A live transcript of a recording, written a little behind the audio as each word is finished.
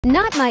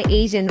Not my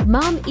Asian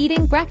mom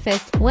eating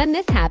breakfast when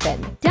this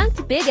happened.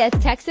 Dunked big as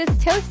Texas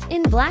toast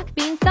in black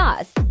bean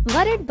sauce.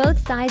 Buttered both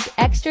sides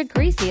extra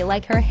greasy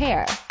like her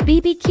hair.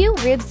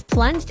 BBQ ribs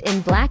plunged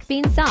in black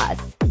bean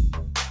sauce.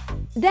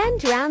 Then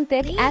drowned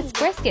thick as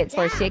brisket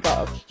for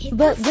shiggles.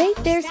 But wait,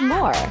 there's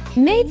more.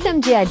 Made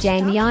some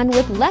jajangmyeon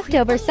with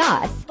leftover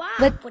sauce.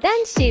 But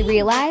then she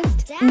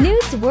realized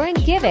news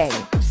weren't giving.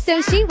 So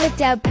she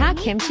whipped out pak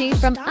kimchi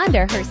from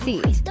under her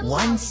seat.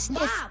 One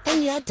sniff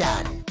and you're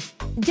done.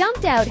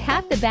 Dumped out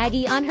half the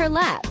baggie on her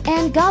lap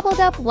and gobbled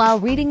up while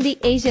reading the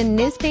Asian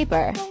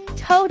newspaper.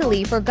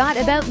 Totally forgot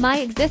about my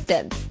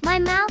existence. My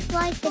mouth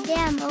like the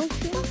damn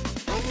ocean.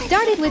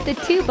 Started with the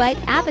 2-bite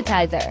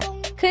appetizer.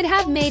 Could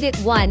have made it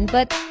 1,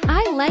 but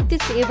I like to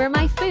savor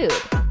my food.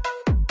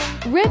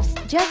 Ribs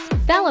just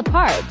fell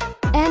apart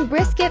and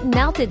brisket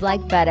melted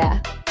like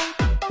butter.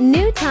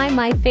 New time,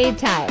 my fave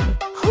time.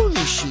 Holy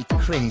shit,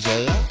 cringe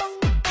AF.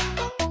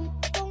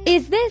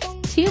 Is this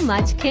too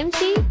much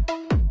kimchi?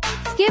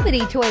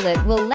 Skibbity toilet will